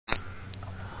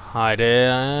Hi there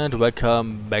and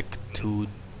welcome back to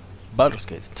Baldur's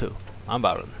Gate 2. I'm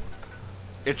Baron.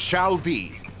 It shall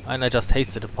be. And I just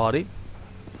hasted a party.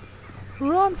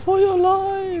 Run for your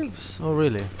lives! Oh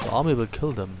really? The army will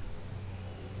kill them.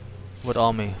 What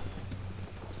army?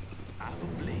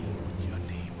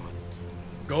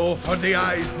 Go for the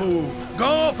eyes, Boo!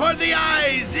 Go for the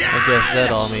eyes! Yeah! I guess that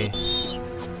army.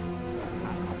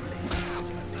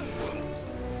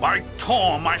 By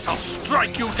Torm, I shall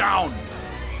strike you down!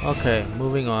 Okay,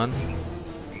 moving on.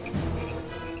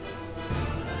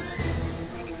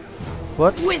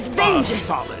 What? With vengeance!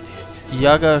 Solid hit.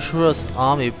 Yaga-Shura's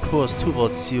army pours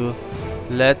towards you,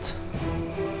 led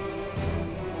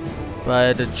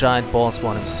by the giant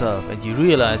Ballspawn himself, and you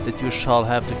realize that you shall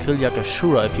have to kill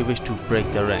Yaga-Shura if you wish to break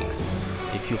their ranks.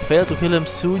 If you fail to kill him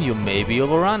soon, you may be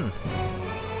overrun.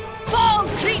 Fall,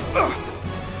 creep!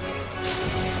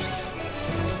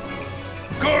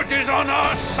 Good is on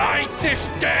our side this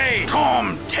day!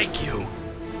 Torm, take you!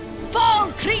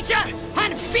 Fall, creature,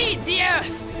 and feed the earth!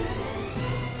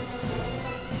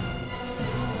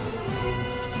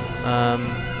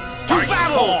 By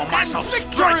battle Torm, I and shall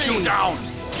victory! strike you down!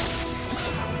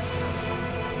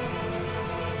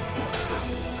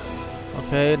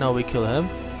 Okay, now we kill him.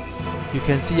 You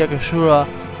can see Yaga-Shura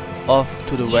off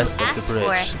to the west of the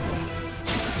bridge.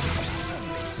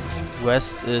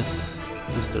 West is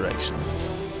this direction.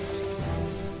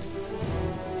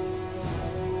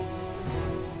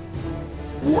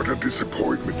 What a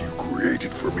disappointment you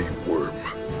created for me, Worm.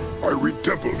 I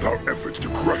redoubled our efforts to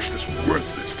crush this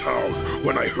worthless town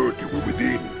when I heard you were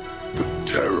within, the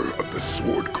terror of the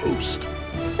Sword Coast,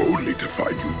 only to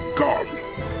find you gone.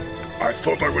 I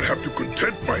thought I would have to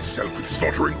content myself with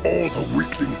slaughtering all the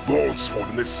weakling Ballspawn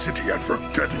in this city and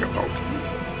forgetting about you.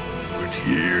 But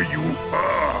here you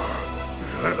are.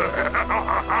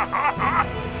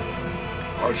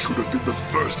 I should have been the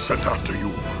first sent after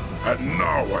you, and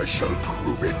now I shall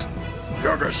prove it.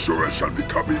 Yaga-Shura shall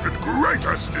become even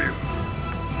greater still.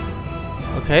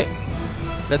 Okay,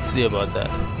 let's see about that.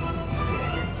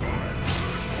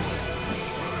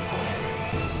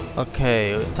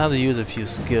 Okay, time to use a few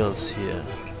skills here.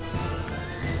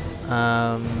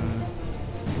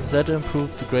 Is that to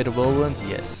improve the Greater Whirlwind?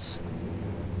 Yes.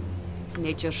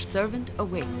 Nature's servant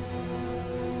awaits.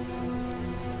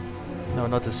 No,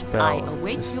 not the I spell.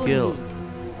 await The your skill.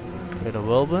 mood. Greater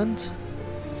Whirlwind.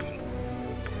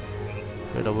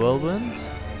 Greater Whirlwind.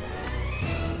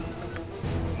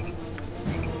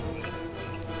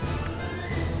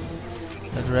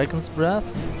 A Dragon's Breath.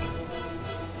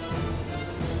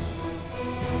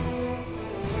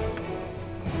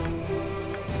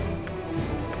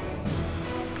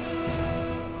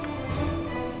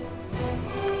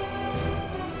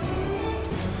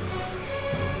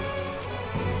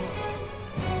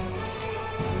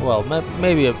 Well,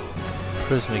 maybe a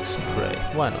prismic spray.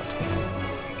 Why not?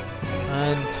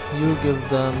 And you give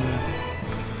them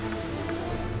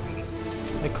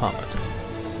a comet.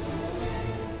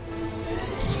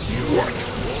 What?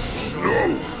 No!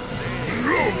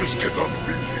 No, this cannot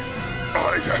be! I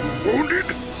am wounded!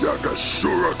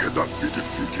 Yaga-Shura cannot be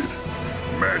defeated!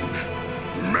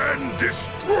 Men,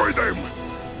 destroy them!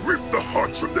 Rip the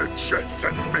hearts from their chests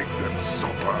and make them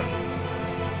suffer!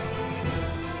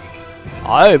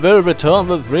 I will return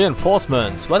with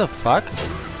reinforcements. What the fuck?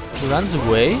 He runs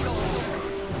away?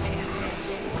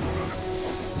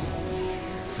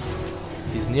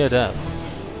 He's near death.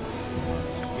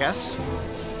 Yes?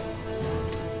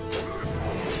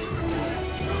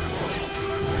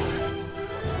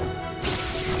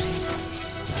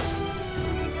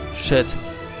 Shit.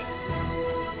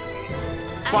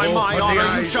 By Go my for the honor, you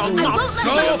eyes, shall Boo. not Go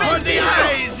go for the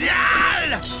eyes! Yeah!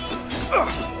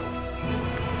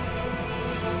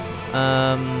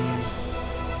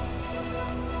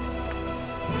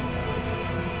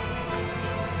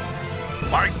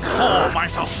 By Torm, I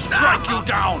shall strike you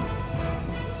down!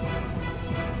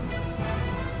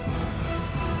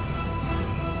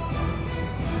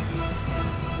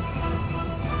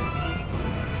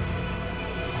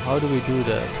 How do we do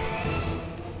that?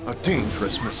 A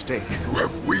dangerous mistake. You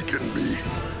have weakened me.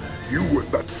 You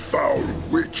and that foul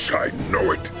witch, I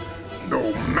know it.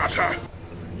 No matter.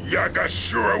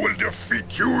 Yaga-Shura will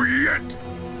defeat you yet.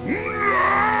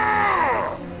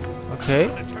 No! Okay.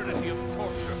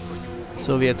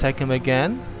 So we attack him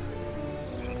again.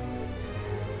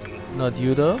 Not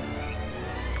you though.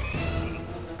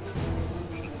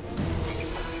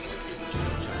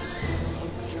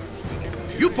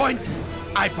 You point,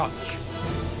 I punch.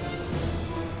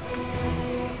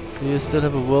 Do you still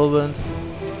have a whirlwind?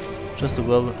 Just a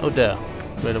whirlwind. Oh, there.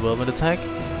 Greater whirlwind attack.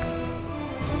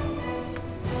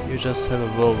 You just have a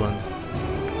whirlwind.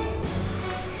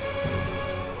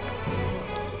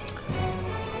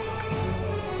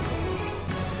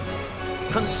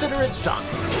 Consider it done.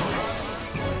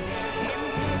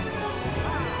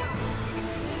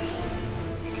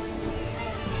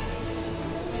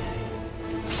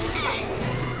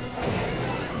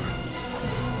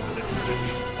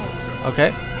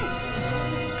 Okay.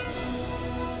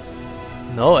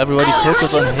 No, everybody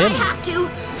focus on him.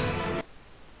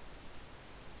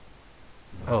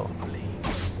 Oh.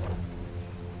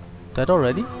 That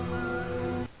already?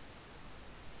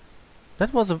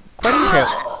 That was a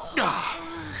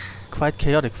quite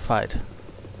chaotic fight.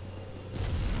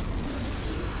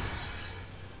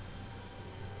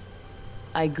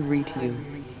 I greet you,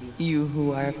 you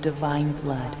who are of divine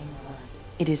blood.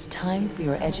 It is time for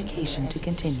your education to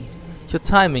continue. Your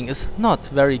timing is not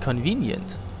very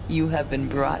convenient. You have been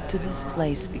brought to this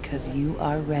place because you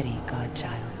are ready,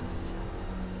 Godchild.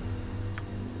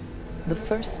 The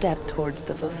first step towards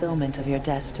the fulfillment of your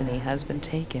destiny has been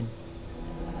taken.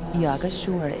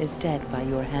 Yaga-Shura is dead by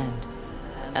your hand,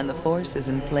 and the forces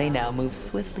in play now move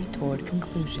swiftly toward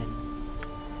conclusion.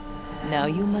 Now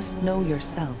you must know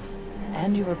yourself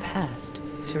and your past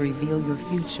to reveal your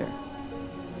future.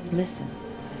 Listen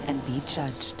and be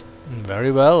judged.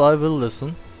 Very well, I will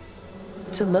listen.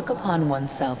 To look upon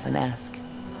oneself and ask,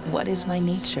 what is my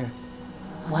nature?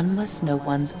 One must know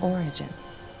one's origin.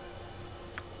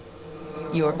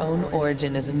 Your own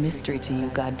origin is a mystery to you,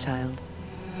 Godchild.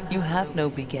 You have no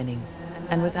beginning,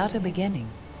 and without a beginning,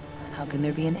 how can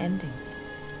there be an ending?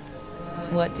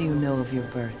 What do you know of your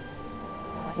birth?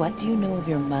 What do you know of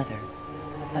your mother?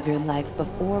 Of your life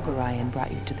before Gorion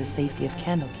brought you to the safety of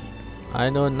Candlekeep? I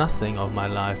know nothing of my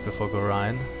life before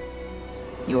Gorion.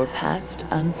 Your past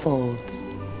unfolds.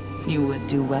 You would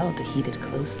do well to heed it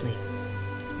closely.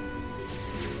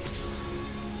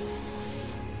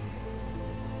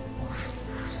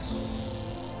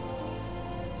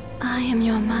 I am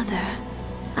your mother.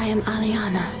 I am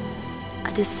Aliana,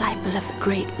 a disciple of the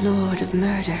great Lord of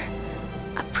Murder,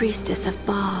 a priestess of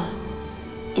Bhaal.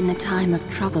 In the time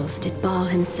of troubles did Bhaal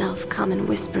himself come and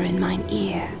whisper in mine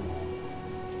ear.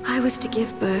 I was to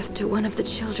give birth to one of the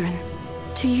children,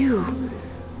 to you.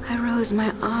 I rose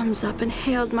my arms up and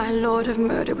hailed my Lord of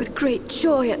Murder with great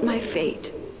joy at my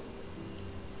fate.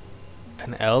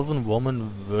 An elven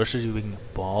woman worshipping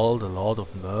Bhaal, the Lord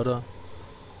of Murder?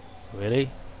 Really?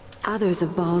 Others of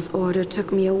Baal's order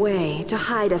took me away to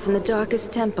hide us in the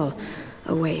darkest temple,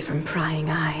 away from prying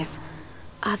eyes.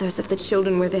 Others of the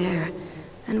children were there,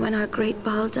 and when our great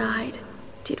Bhaal died,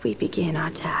 did we begin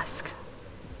our task.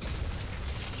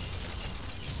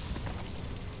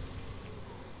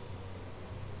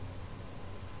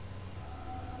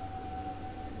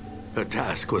 Her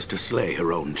task was to slay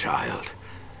her own child,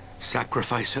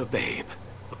 sacrifice her babe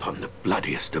upon the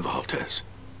bloodiest of altars.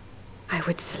 I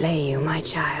would slay you, my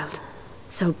child,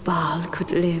 so Bhaal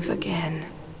could live again.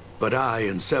 But I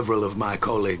and several of my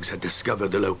colleagues had discovered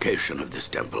the location of this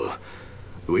temple.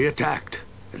 We attacked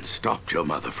and stopped your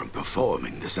mother from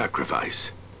performing the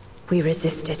sacrifice. We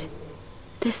resisted.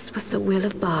 This was the will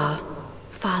of Bhaal,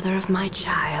 father of my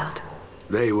child.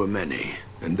 They were many,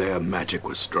 and their magic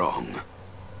was strong.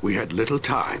 We had little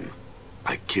time.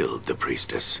 I killed the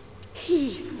priestess.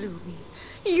 He slew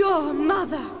me. Your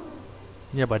mother.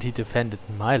 Yeah, but he defended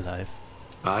my life.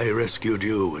 I rescued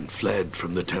you and fled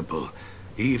from the temple,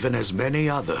 even as many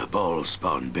other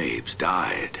Bhaal-spawn babes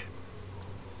died.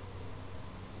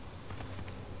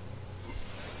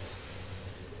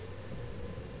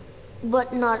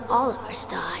 But not all of us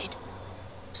died.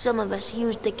 Some of us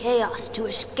used the chaos to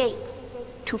escape,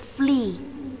 to flee.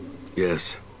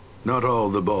 Yes, not all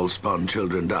the Bhaal-spawn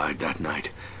children died that night.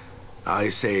 I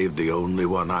saved the only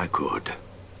one I could.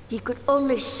 He could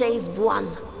only save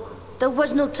one. There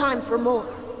was no time for more.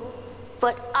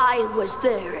 But I was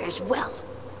there as well.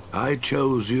 I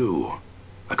chose you.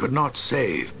 I could not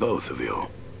save both of you.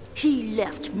 He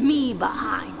left me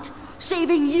behind,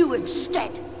 saving you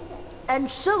instead.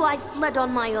 And so I fled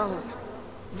on my own.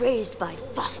 Raised by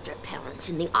foster parents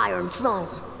in the Iron Throne,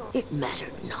 it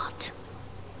mattered not.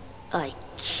 I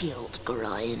killed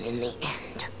Gorion in the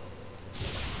end.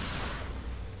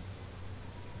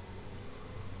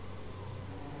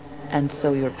 And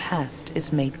so your past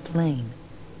is made plain.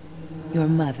 Your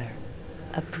mother,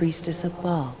 a priestess of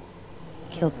Bhaal,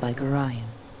 killed by Gorion.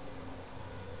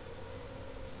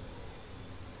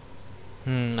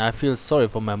 I feel sorry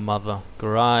for my mother.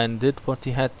 Gorion did what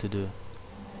he had to do.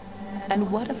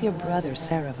 And what of your brother,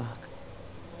 Sarevok?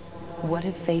 What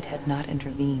if fate had not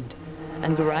intervened,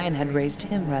 and Gorion had raised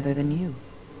him rather than you?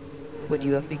 Would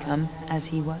you have become as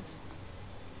he was?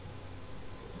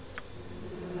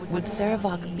 Would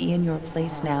Sarevok be in your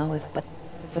place now if but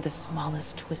for the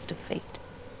smallest twist of fate?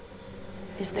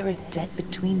 Is there a debt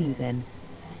between you then,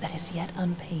 that is yet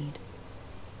unpaid.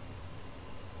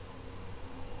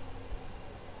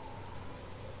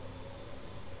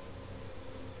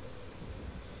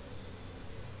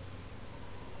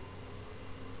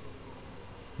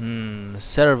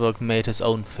 Serevok made his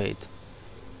own fate.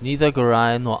 Neither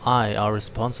Gorai nor I are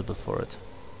responsible for it.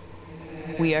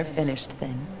 We are finished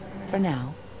then, for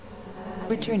now.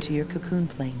 Return to your cocoon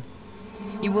plane.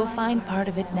 You will find part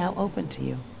of it now open to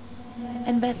you.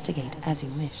 Investigate as you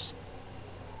wish.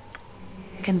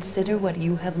 Consider what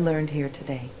you have learned here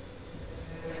today.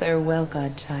 Farewell,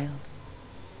 godchild.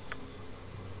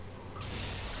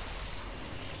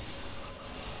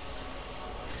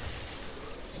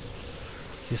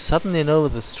 You suddenly know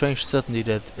with a strange certainty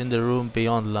that in the room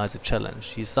beyond lies a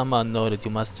challenge. You somehow know that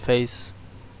you must face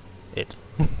it.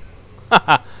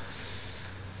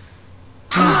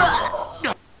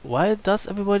 Why does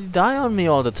everybody die on me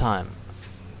all the time?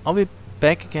 Are we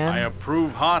back again? I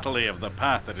approve heartily of the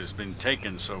path that has been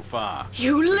taken so far.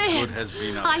 You Good live! has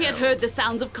been I had upheld. heard the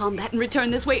sounds of combat and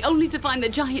returned this way only to find the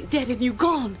giant dead and you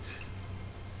gone.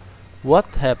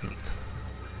 What happened?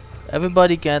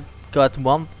 Everybody got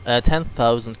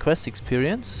 10,000 quest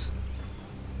experience.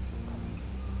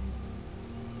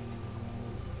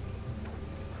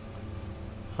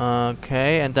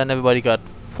 Okay, and then everybody got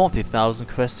 40,000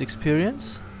 quest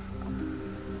experience.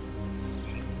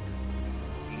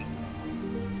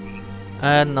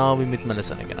 And now we meet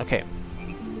Melissa again. Okay.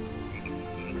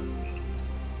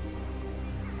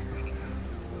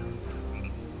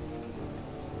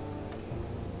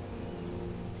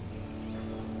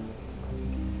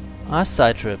 A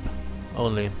side trip,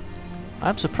 only.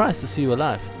 I'm surprised to see you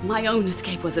alive. My own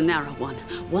escape was a narrow one.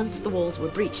 Once the walls were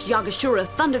breached, Yaga-Shura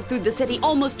thundered through the city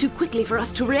almost too quickly for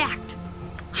us to react.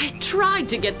 I tried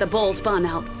to get the ball spawn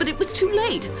out, but it was too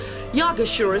late.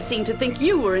 Yaga-Shura seemed to think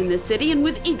you were in the city and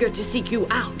was eager to seek you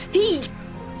out. He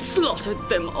slaughtered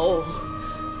them all,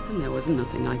 and there was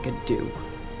nothing I could do.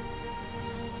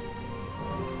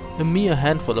 A mere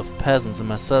handful of peasants and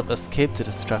myself escaped the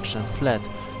destruction and fled.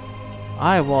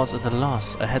 I was at a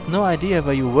loss. I had no idea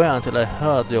where you were until I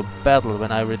heard your battle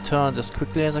when I returned as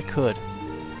quickly as I could.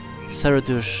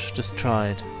 Saradush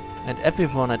destroyed, and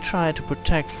everyone I tried to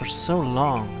protect for so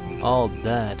long, all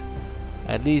dead.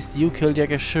 At least you killed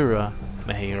Yaga-Shura.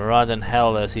 May he rot in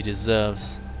hell as he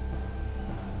deserves.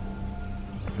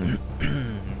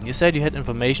 You said you had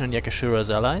information on Yaga-Shura's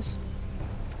allies?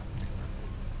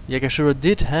 Yaga-Shura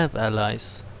did have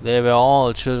allies. They were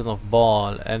all children of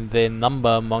Bhaal, and they number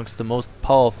amongst the most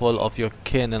powerful of your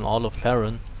kin in all of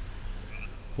Faerun.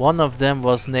 One of them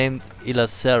was named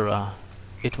Ilasera.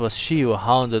 It was she who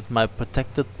hounded my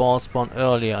protected Bhaalspawn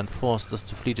earlier and forced us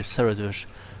to flee to Saradush,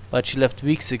 but she left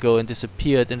weeks ago and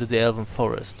disappeared into the Elven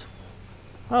Forest.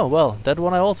 Oh well, that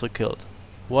one I also killed.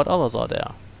 What others are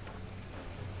there?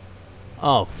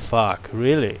 Oh fuck,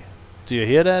 really? Do you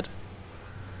hear that?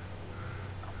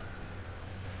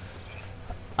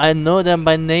 I know them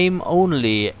by name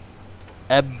only.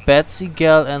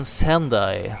 Abatzigal and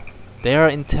Sandai. They are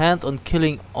intent on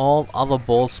killing all other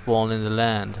Bhaalspawn in the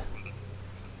land.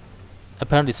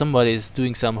 Apparently somebody is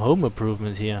doing some home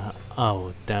improvement here.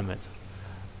 Oh, damn it.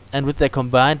 And with their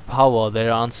combined power, they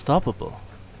are unstoppable.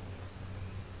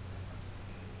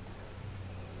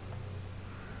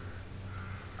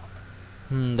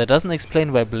 That doesn't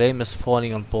explain why blame is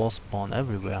falling on Bhaalspawn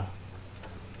everywhere.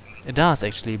 It does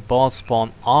actually.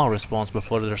 Bhaalspawn are responsible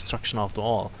for the destruction of the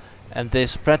all, and they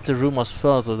spread the rumors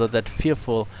further that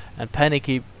fearful and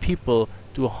panicky people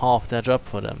do half their job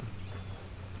for them.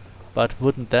 But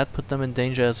wouldn't that put them in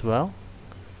danger as well?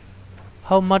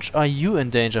 How much are you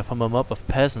in danger from a mob of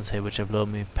peasants here which below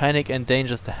me? Panic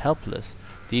endangers the helpless.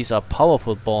 These are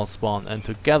powerful Bhaalspawn, and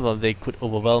together they could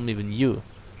overwhelm even you.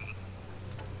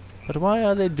 But why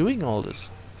are they doing all this?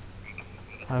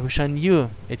 I wish I knew.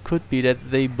 It could be that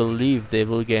they believe they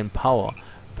will gain power.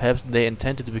 Perhaps they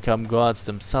intended to become gods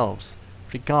themselves.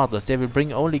 Regardless, they will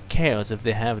bring only chaos if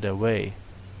they have their way.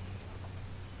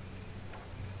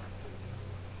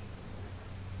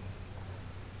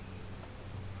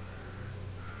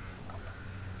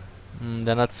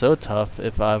 They're not so tough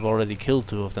if I've already killed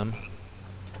two of them.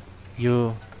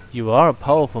 You are a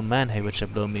powerful man, Hayward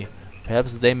below me.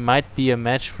 Perhaps they might be a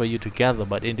match for you together,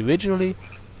 but individually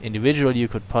you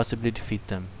could possibly defeat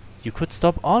them. You could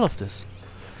stop all of this.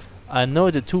 I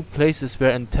know the two places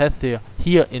where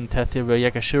here in Tethir where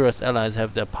Yaga-Shura's allies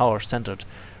have their power centered,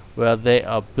 where they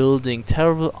are building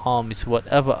terrible armies for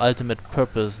whatever ultimate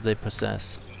purpose they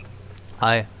possess.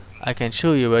 I can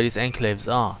show you where these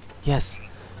enclaves are. Yes,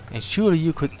 and surely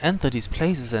you could enter these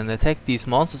places and attack these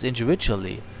monsters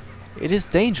individually. It is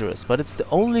dangerous, but it's the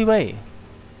only way.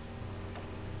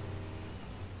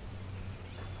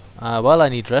 Well, I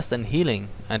need rest and healing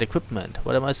and equipment.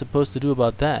 What am I supposed to do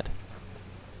about that?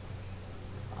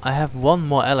 I have one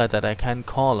more ally that I can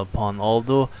call upon,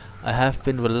 although I have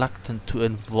been reluctant to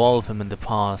involve him in the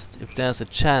past. If there's a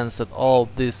chance that all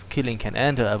this killing can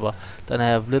end, however, then I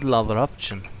have little other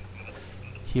option.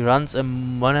 He runs a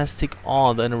monastic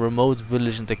order in a remote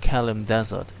village in the Kalim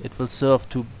Desert. It will serve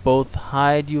to both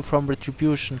hide you from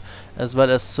retribution, as well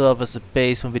as serve as a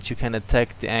base from which you can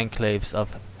attack the enclaves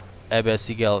of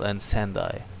Abersigel and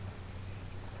Sendai.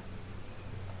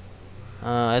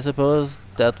 I suppose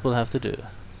that will have to do.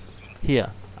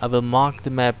 Here, I will mark the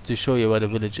map to show you where the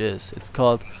village is. It's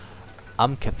called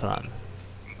Amkethran.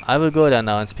 I will go there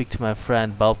now and speak to my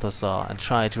friend Balthasar and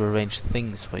try to arrange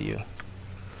things for you.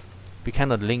 We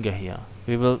cannot linger here.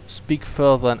 We will speak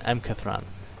further in Amkethran.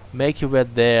 Make your way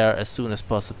there as soon as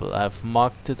possible. I have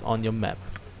marked it on your map.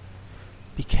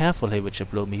 Be careful, Haywood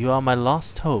Blow-Me. You are my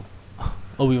last hope.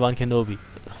 Obi-Wan Kenobi.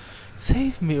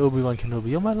 Save me, Obi-Wan Kenobi.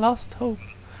 You're my last hope.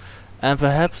 And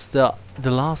perhaps the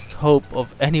last hope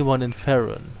of anyone in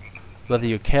Faerun. Whether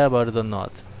you care about it or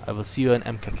not. I will see you in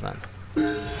Amkethran.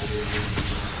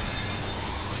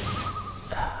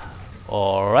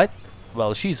 Alright.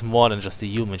 Well, she's more than just a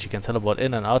human. She can teleport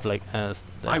in and out like as...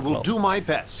 I will do my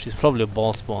best. She's probably a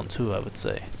ball spawn too, I would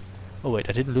say. Oh wait,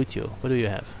 I didn't loot you. What do you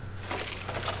have?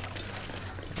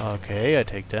 Okay, I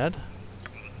take that.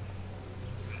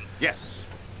 Yes.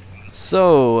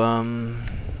 So,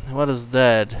 what is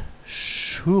that?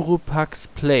 Shurupak's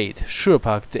plate.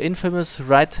 Shurupak, the infamous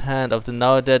right hand of the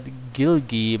now-dead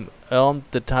Gilgi, earned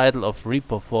the title of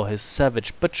Reaper for his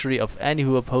savage butchery of any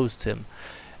who opposed him.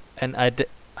 An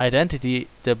identity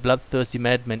the bloodthirsty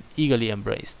madman eagerly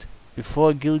embraced.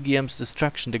 Before Gilgiam's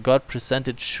destruction, the god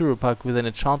presented Shurupak with an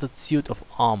enchanted suit of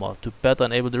armor to better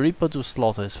enable the Reaper to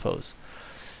slaughter his foes.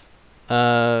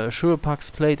 Shurupak's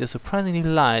plate is surprisingly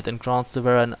light and grants the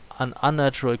wearer an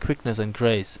unnatural quickness and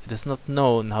grace. It is not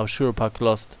known how Shurupak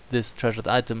lost this treasured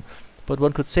item, but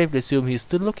one could safely assume he is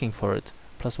still looking for it.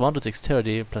 +1 to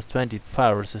dexterity, +20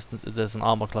 fire resistance. It has an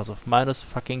armor class of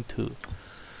 -2.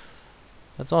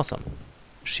 That's awesome.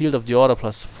 Shield of the Order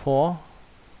 +4,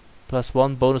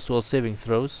 +1 bonus to all saving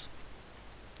throws.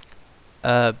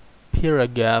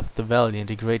 Piragath the Valiant,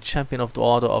 the great champion of the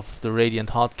Order of the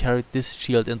Radiant Heart, carried this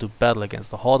shield into battle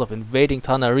against a horde of invading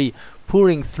Tanar'ri,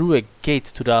 pouring through a gate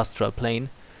to the astral plane.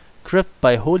 Gripped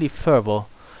by holy fervor,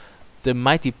 the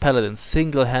mighty paladin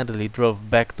single-handedly drove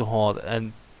back the horde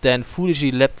and then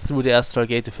foolishly leapt through the astral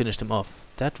gate to finish them off.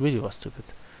 That really was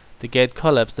stupid. The gate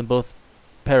collapsed and both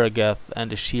Piragath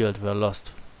and the shield were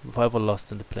forever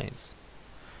lost in the plains.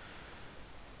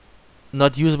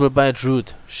 Not usable by a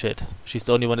druid. Shit. She's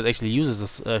the only one that actually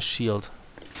uses a shield.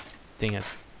 Dang it.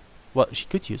 Well, she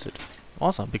could use it.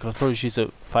 Awesome, because probably she's a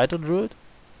fighter druid?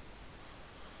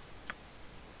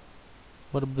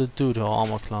 What would it do to her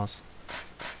armor class?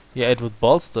 Yeah, it would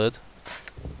bolster it.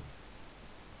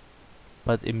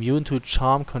 But immune to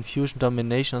charm, confusion,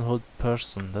 domination, and hold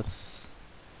person. That's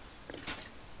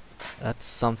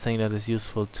something that is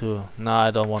useful too. Nah,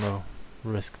 I don't want to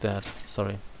risk that.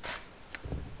 Sorry.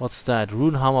 What's that?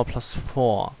 Rune Hammer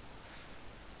 +4.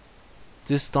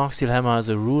 This Darksteel Hammer has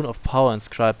a rune of power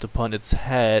inscribed upon its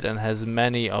head and has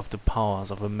many of the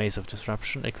powers of a Mace of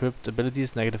Disruption. Equipped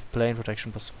abilities, negative plane,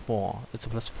 protection +4. It's a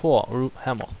 +4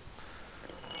 hammer.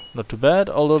 Not too bad,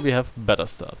 although we have better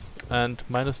stuff. And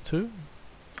 -2?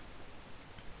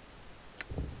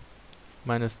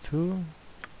 -2?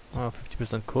 Oh,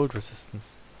 50% cold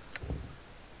resistance.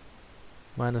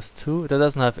 -2. That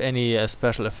doesn't have any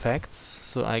special effects,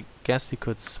 so I guess we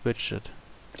could switch it.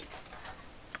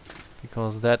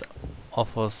 Because that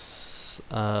offers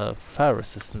fire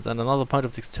resistance and another point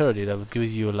of dexterity that would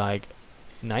give you like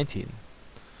 19.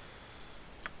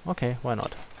 Okay, why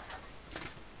not?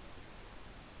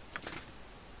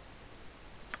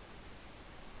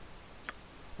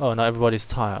 Oh, now everybody's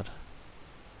tired.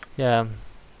 Yeah.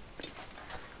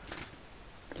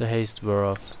 The haste wore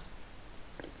off.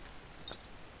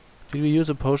 Did we use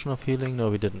a potion of healing? No,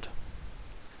 we didn't.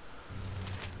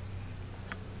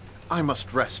 I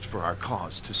must rest for our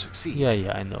cause to succeed.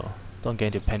 Yeah, I know. Don't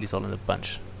get your panties all in a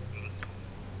bunch.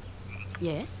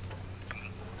 Yes?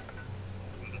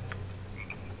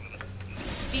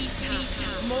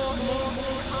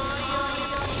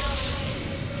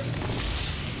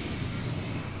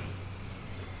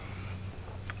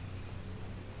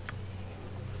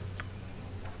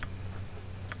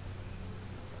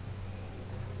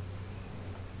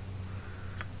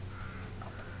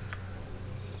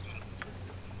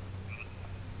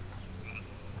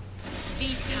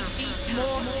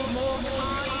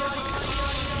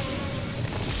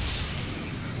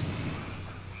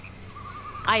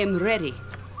 I am ready.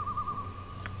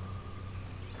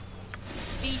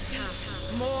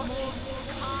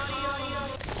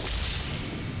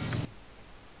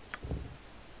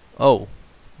 Oh,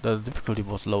 the difficulty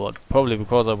was lowered. Probably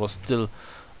because I was still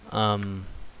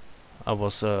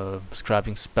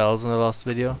scrapping spells in the last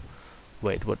video.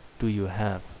 Wait, what do you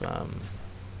have?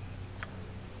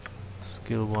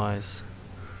 Skill wise.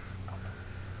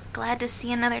 Glad to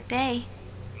see another day.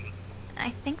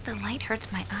 I think the light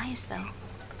hurts my eyes though.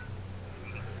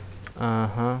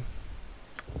 Uh-huh.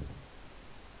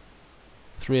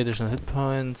 3 additional hit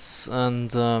points and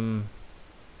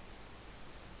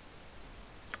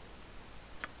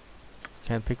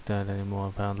can't pick that anymore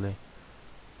apparently.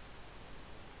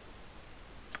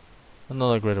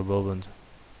 Another greater whirlwind.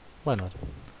 Why not?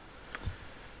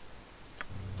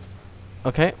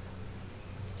 Okay.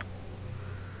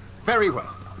 Very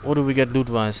well. What do we get loot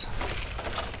wise?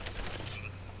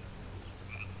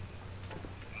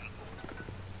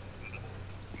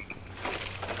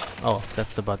 Oh,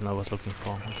 that's the button I was looking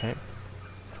for. Okay.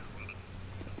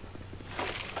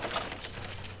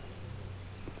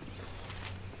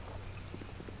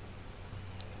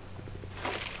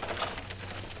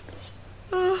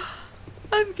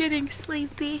 I'm getting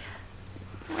sleepy.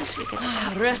 Wish we could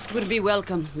stop. Rest would be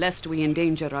welcome, lest we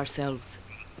endanger ourselves.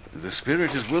 The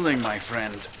spirit is willing, my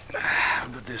friend,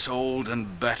 but this old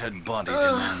and battered body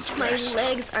demands My rest.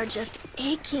 legs are just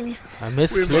aching. I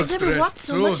missed We click. must I've never walked rest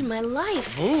so much soon. in my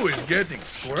life. Moo is getting I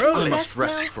squirrely. must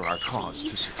Rest rest now, for our cause to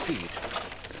please. succeed.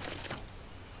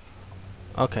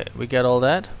 Okay, we get all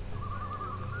that.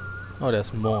 Oh,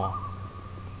 there's more.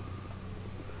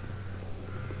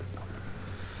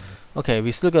 Okay,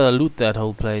 we still gotta loot that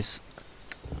whole place.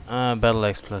 Battle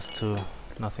Axe +2.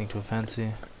 Nothing too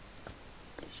fancy.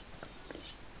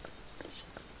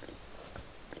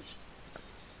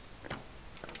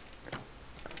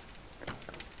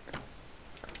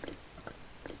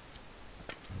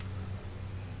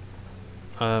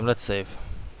 Let's save,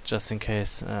 just in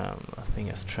case a thing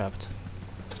is trapped.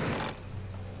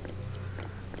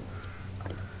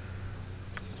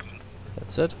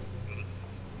 That's it.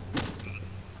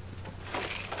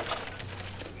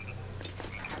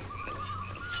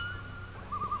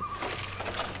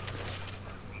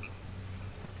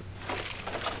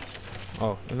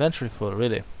 Oh, inventory full,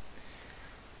 really?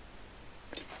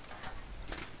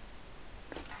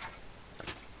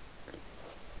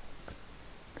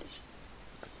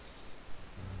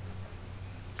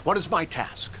 What is my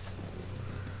task?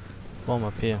 Form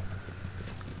up here.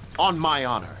 On my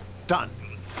honor. Done.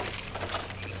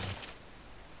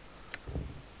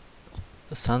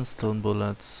 The sunstone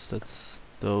bullets, that's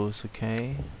those,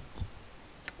 okay.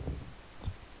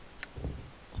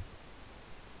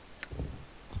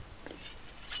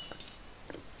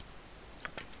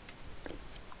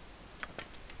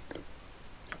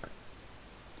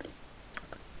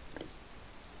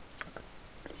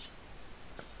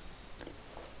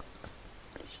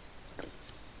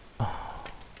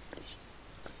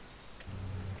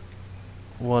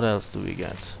 What else do we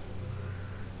get?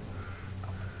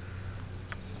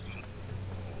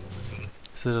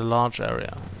 Is it a large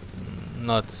area?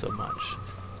 Not so much.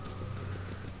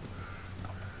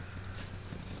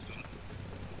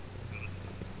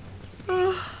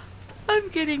 I'm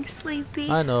getting sleepy.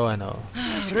 I know.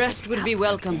 Rest would be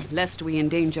welcome, lest we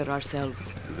endanger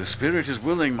ourselves. The spirit is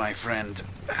willing, my friend,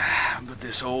 but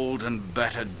this old and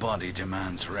battered body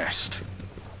demands rest.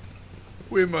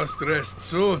 We must rest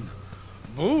soon.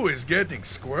 Moo is getting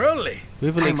squirrely.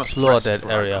 We will I must explore rest that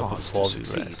for our area cause to before we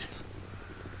succeed. rest.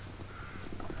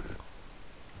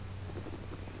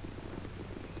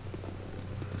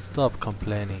 Stop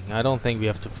complaining. I don't think we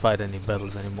have to fight any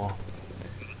battles anymore.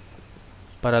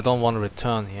 But I don't want to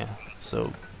return here.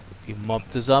 So, if you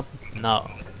mop this up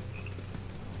now.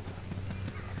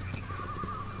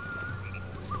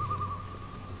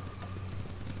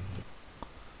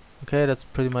 Okay, that's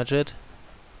pretty much it.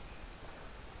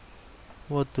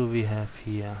 What do we have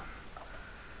here?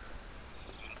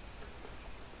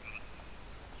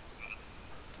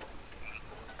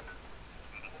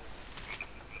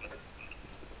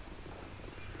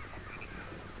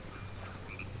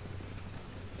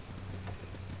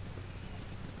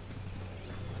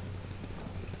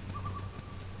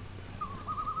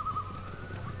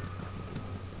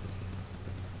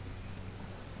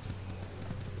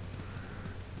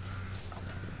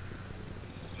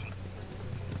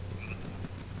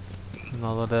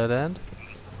 Another dead end.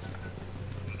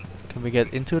 Can we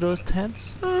get into those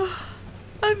tents?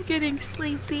 I'm getting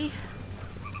sleepy.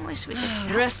 Wish we could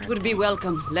stop Rest for a would be bit.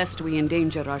 welcome, lest we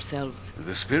endanger ourselves.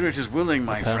 The spirit is willing,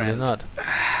 my Apparently friend. not.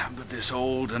 But this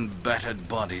old and battered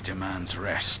body demands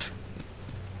rest.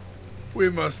 We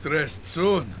must rest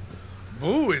soon.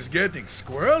 Boo is getting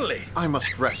squirrely. I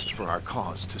must rest for our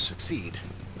cause to succeed.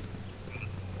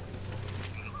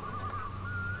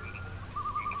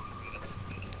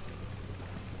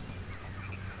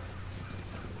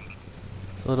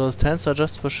 So those tents are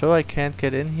just for show, I can't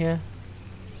get in here?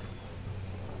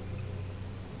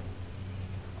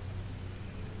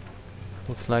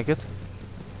 Looks like it.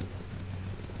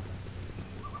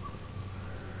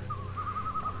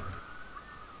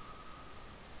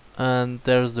 And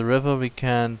there's the river, we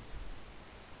can...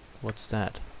 What's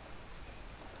that?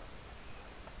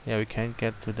 Yeah, we can't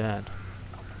get to that.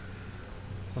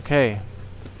 Okay,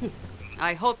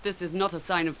 I hope this is not a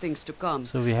sign of things to come.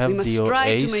 so we have We must the strive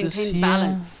to oasis maintain here,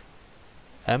 balance.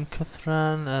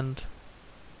 Amcathran and...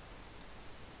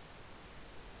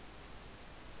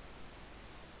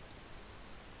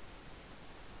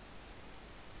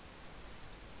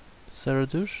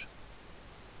 Saradush?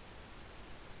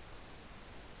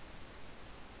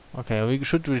 Okay, we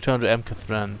should return to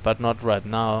Amcathran, but not right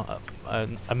now.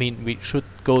 I mean, we should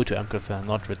go to Amcathran,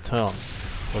 not return.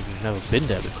 But we've never been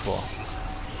there before.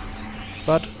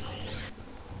 But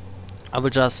I will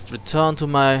just return to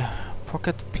my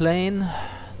pocket plane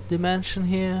dimension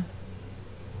here.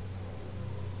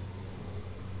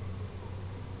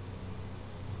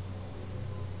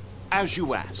 As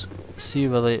you ask. See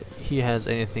whether he has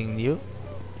anything new.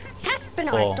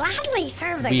 Suspin Or would gladly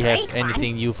serve the we great have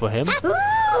anything new for him.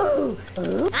 Ooh,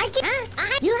 ooh, I can,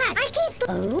 you have, I can,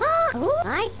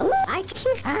 I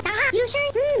can, you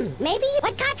sure, maybe,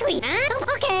 what got sweet,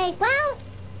 Okay, well,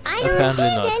 I don't Apparently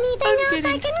see not. anything I'm else I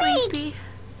getting can sleepy. reach.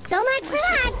 So much for Wish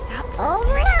we that. could stop.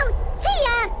 Over and out. See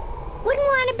ya. Wouldn't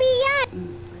want to be ya.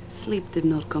 Sleep did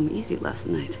not come easy last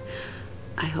night.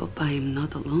 I hope I am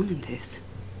not alone in this.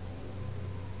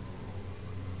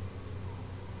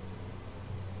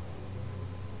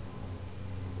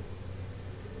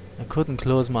 I couldn't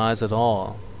close my eyes at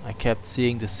all. I kept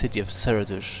seeing the city of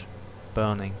Saradush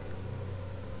burning.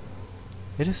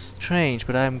 It is strange,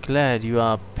 but I am glad you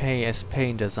are as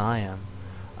pained as I am.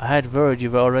 I had worried you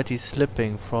were already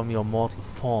slipping from your mortal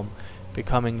form,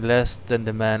 becoming less than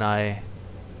the man I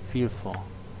feel for.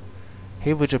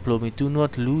 Hey Witcherbloomie, do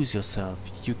not lose yourself.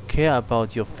 You care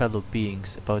about your fellow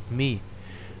beings, about me.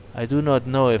 I do not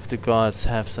know if the gods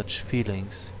have such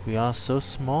feelings. We are so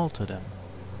small to them.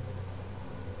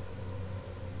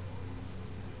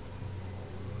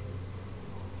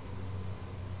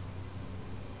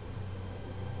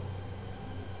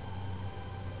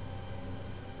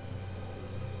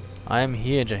 I am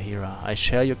here, Jaheira. I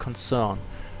share your concern,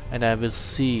 and I will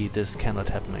see this cannot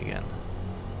happen again.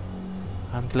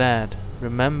 I'm glad.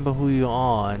 Remember who you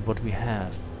are and what we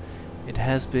have. It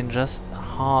has been just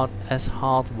as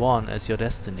hard won as your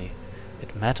destiny.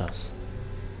 It matters.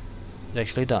 It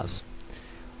actually does.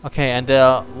 Okay, and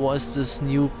there was this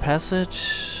new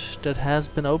passage that has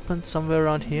been opened somewhere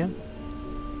around here.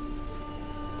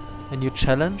 A new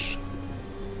challenge.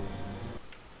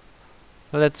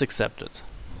 Let's accept it.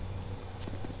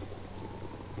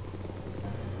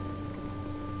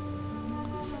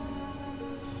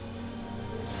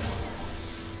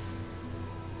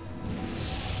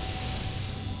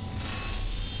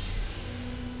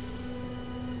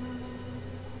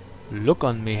 Look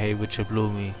on me, hey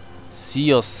Witcherbloomie. See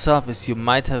yourself as you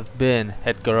might have been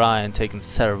had Gorion taken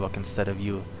Saravok instead of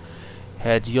you.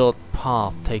 Had your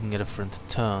path taken a different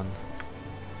turn.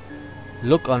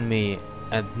 Look on me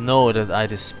and know that I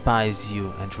despise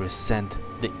you and resent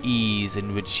the ease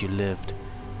in which you lived.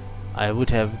 I would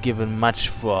have given much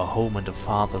for a home and a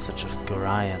father such as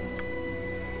Gorion.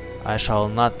 I shall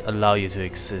not allow you to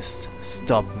exist.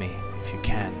 Stop me if you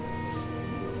can.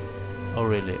 Oh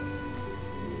really?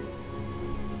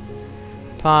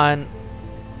 Fine.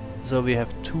 So we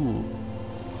have two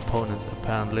opponents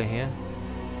apparently here.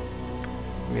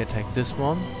 We attack this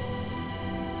one.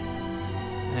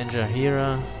 And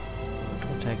Jaheira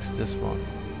attacks this one.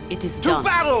 It is To done.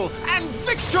 battle and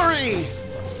victory!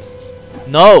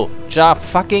 No!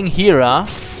 Hira!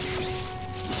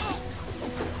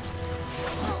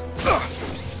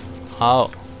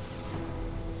 Ow.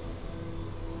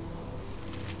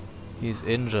 He's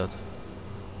injured.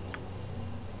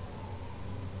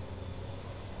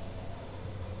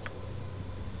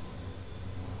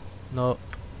 No.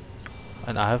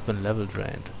 And I have been level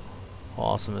drained. How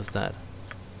awesome is that?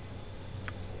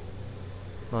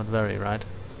 Not very, right?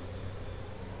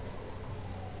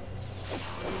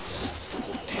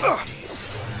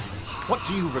 What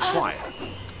do you require?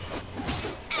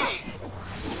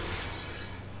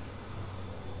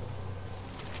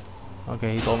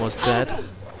 Okay, he's almost dead.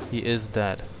 He is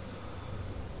dead.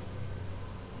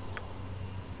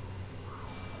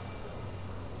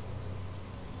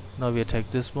 Now we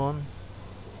attack this one.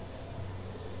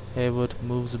 Haywood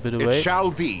moves a bit away. It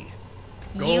shall be.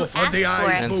 Go for the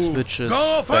eyes, and Boo. switches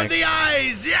Go for back the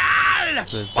eyes, yeah!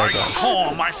 to his By dagger.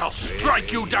 Thorm, I shall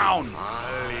strike you down.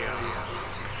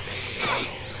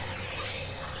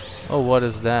 Oh, what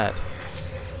is that?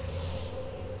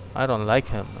 I don't like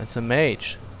him. It's a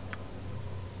mage.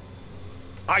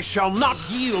 I shall not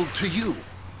yield to you.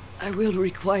 I will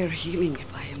require healing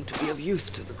if I am to be of use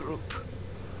to the group.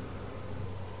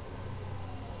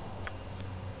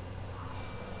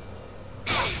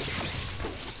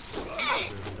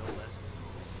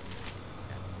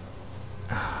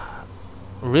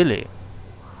 Really?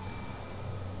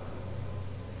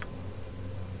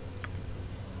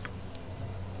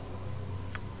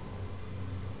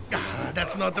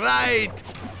 That's not right.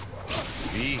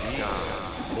 Vita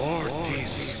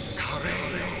mortis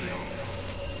carere.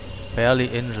 Barely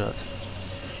injured.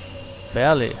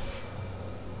 Barely.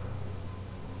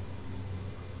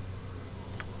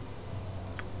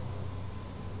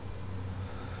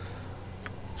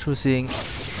 Choosing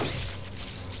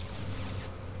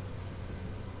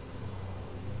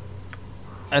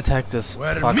attack this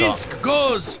Where fucker. Minsk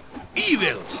goes,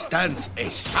 evil stands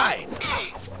aside.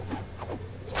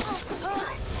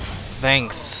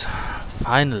 Thanks.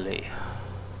 Finally.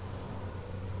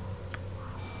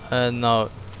 And now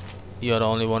you're the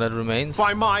only one that remains.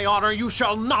 By my honor, you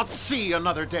shall not see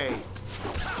another day.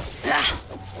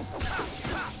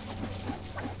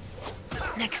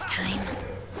 Next time.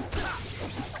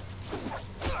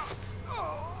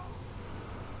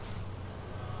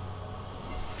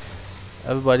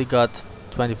 Everybody got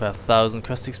 25,000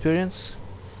 quest experience.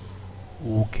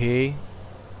 Okay.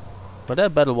 But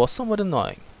that battle was somewhat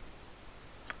annoying.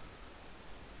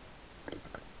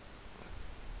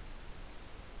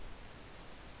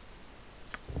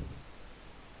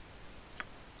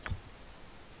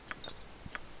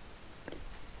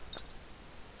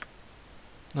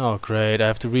 Oh great, I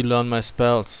have to relearn my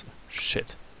spells.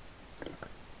 Shit.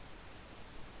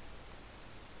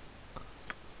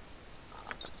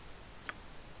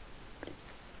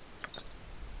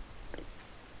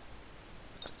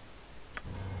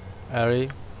 Ari,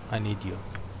 I need you.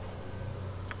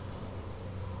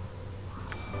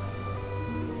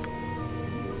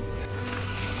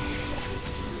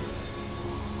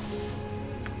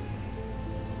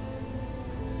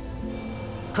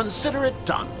 Consider it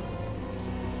done.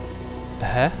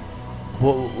 Huh?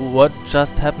 What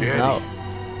just happened Danny, now?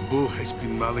 Bo has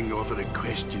been mulling over a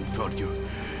question for you.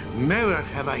 Never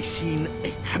have I seen a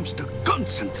hamster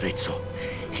concentrate so.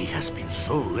 He has been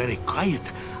so very quiet.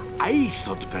 I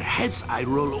thought perhaps I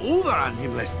rolled over on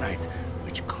him last night,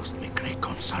 which caused me great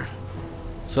concern.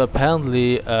 So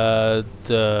apparently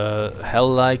the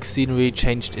hell-like scenery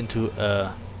changed into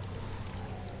a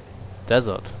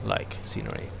desert-like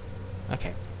scenery.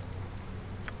 Okay.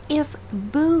 If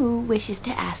Boo wishes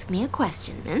to ask me a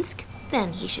question, Minsk,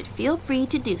 then he should feel free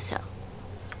to do so.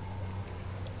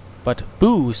 But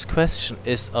Boo's question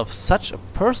is of such a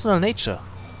personal nature.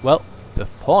 Well, the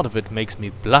thought of it makes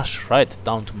me blush right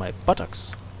down to my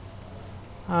buttocks.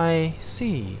 I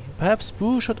see. Perhaps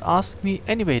Boo should ask me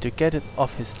anyway to get it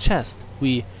off his chest.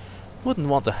 We wouldn't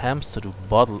want a hamster to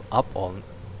bottle up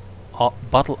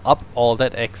all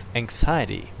that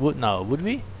anxiety, would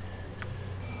we?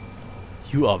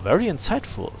 You are very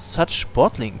insightful. Such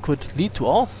bottling could lead to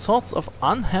all sorts of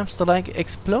unhamster-like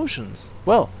explosions.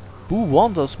 Well, Boo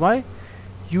wonders why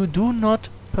you do not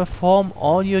perform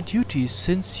all your duties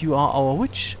since you are our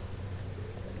witch.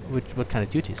 What kind of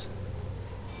duties?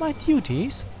 My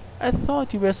duties? I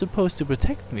thought you were supposed to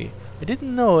protect me. I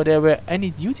didn't know there were any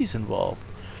duties involved.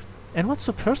 And what's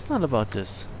so personal about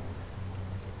this?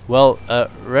 Well, a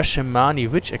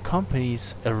Rashomani witch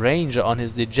accompanies a ranger on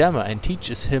his Dejammer and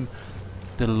teaches him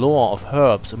the lore of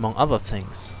herbs, among other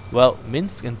things. Well,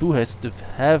 Minsk and Boo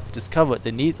have discovered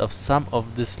the need of some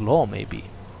of this lore, maybe.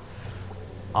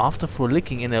 After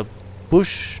frolicking in a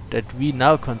bush that we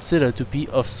now consider to be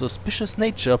of suspicious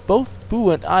nature, both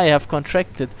Boo and I have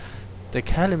contracted the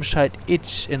Kalimshite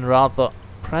itch in rather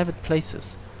private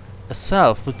places. A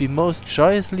salve would be most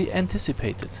joyously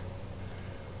anticipated.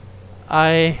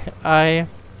 I'll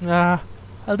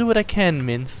do what I can,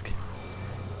 Minsk.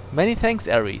 Many thanks,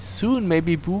 Ari. Soon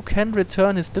maybe Boo can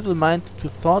return his little mind to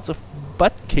thoughts of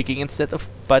butt-kicking instead of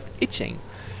butt-itching.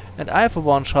 And I for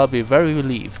one shall be very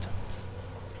relieved.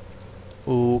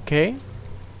 Okay.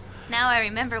 Now I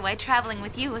remember why traveling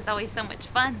with you was always so much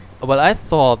fun. Well, I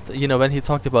thought, when he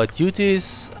talked about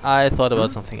duties, I thought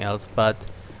about something else, but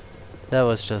That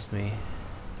was just me.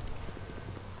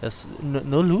 There's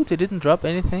no loot? They didn't drop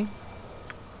anything?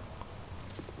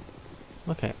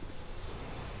 Okay.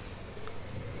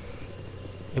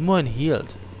 Imoen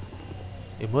healed.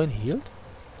 Imoen healed?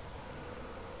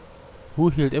 Who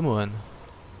healed Imoen?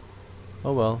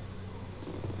 Oh well.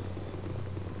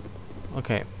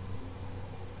 Okay.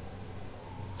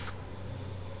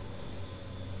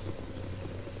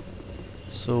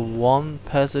 So one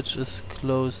passage is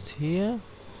closed here,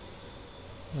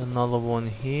 another one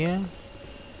here,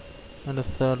 and a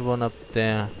third one up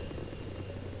there.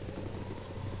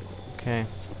 Okay.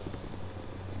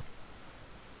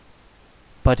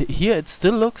 But here it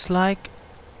still looks like...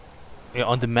 yeah,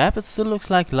 on the map it still looks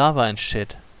like lava and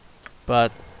shit.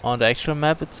 But on the actual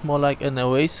map it's more like an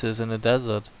oasis in a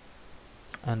desert.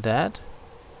 And that?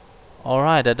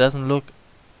 Alright, that doesn't look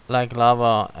like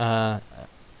lava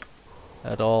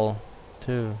at all,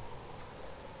 too.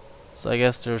 So I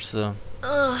guess there's a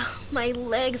Ugh, my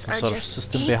legs are sort of just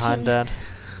system aching. behind that.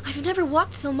 I've never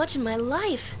walked so much in my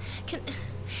life.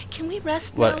 Can we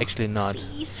rest Well, now? actually not.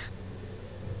 Please?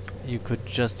 You could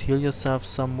just heal yourself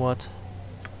somewhat.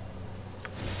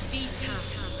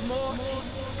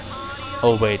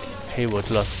 Oh wait,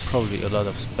 Haywood lost probably a lot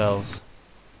of spells.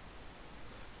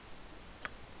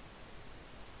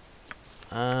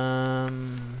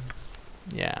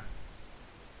 Yeah.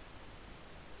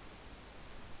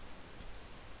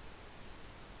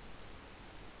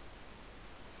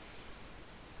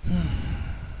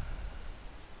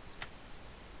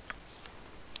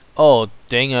 Oh,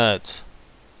 dang it.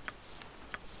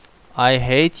 I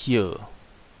hate you.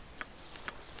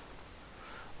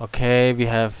 Okay, we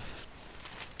have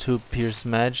 2 pierce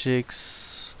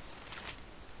magics.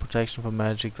 Protection from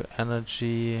magical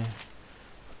energy.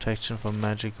 Protection from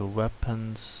magical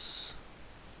weapons.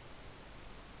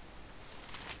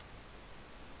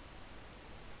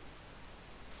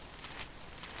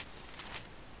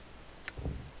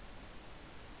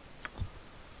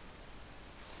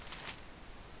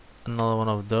 Another one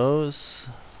of those.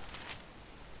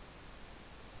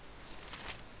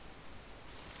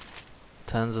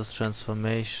 Tensor's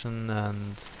transformation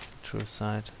and true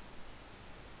sight.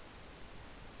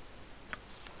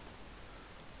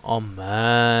 Oh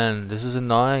man, this is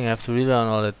annoying. I have to relearn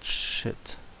all that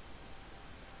shit.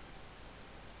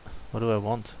 What do I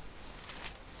want?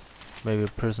 Maybe a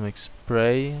prismatic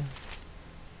spray.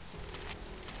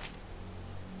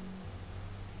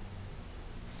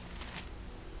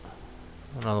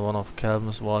 Another one of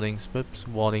Calvin's warding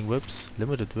whips.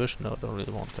 Limited vision. No, I don't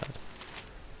really want that.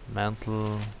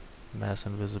 Mantle, mass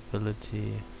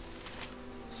invisibility,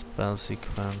 spell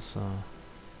sequencer.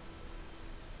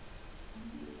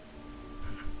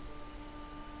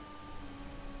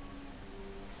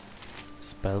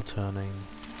 Spell turning.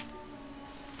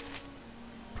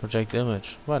 Project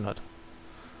image. Why not?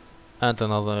 And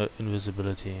another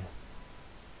invisibility.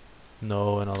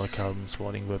 No, another Calvin's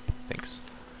warding whip. Thanks.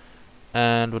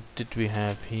 And what did we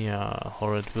have here?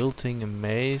 Horrid wilting, a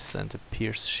mace, and a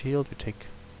pierce shield. We take.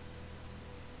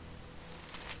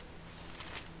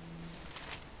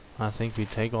 I think we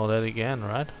take all that again,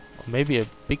 right? Or maybe a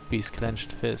big beast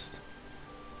clenched fist.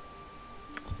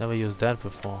 Never used that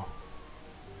before.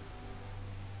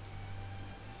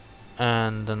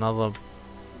 And another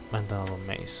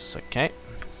mace. Okay.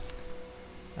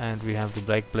 And we have the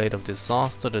Black Blade of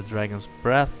Disaster, the Dragon's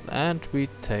Breath, and we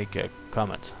take a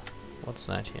Comet. What's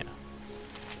that here?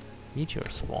 Meteor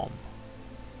Swarm.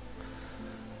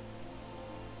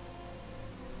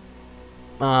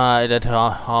 That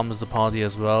harms the party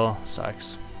as well.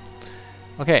 Sucks.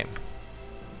 Okay.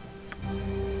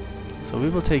 So we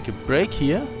will take a break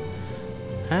here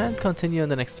and continue in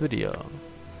the next video.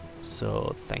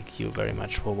 So thank you very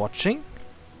much for watching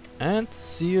and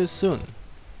see you soon.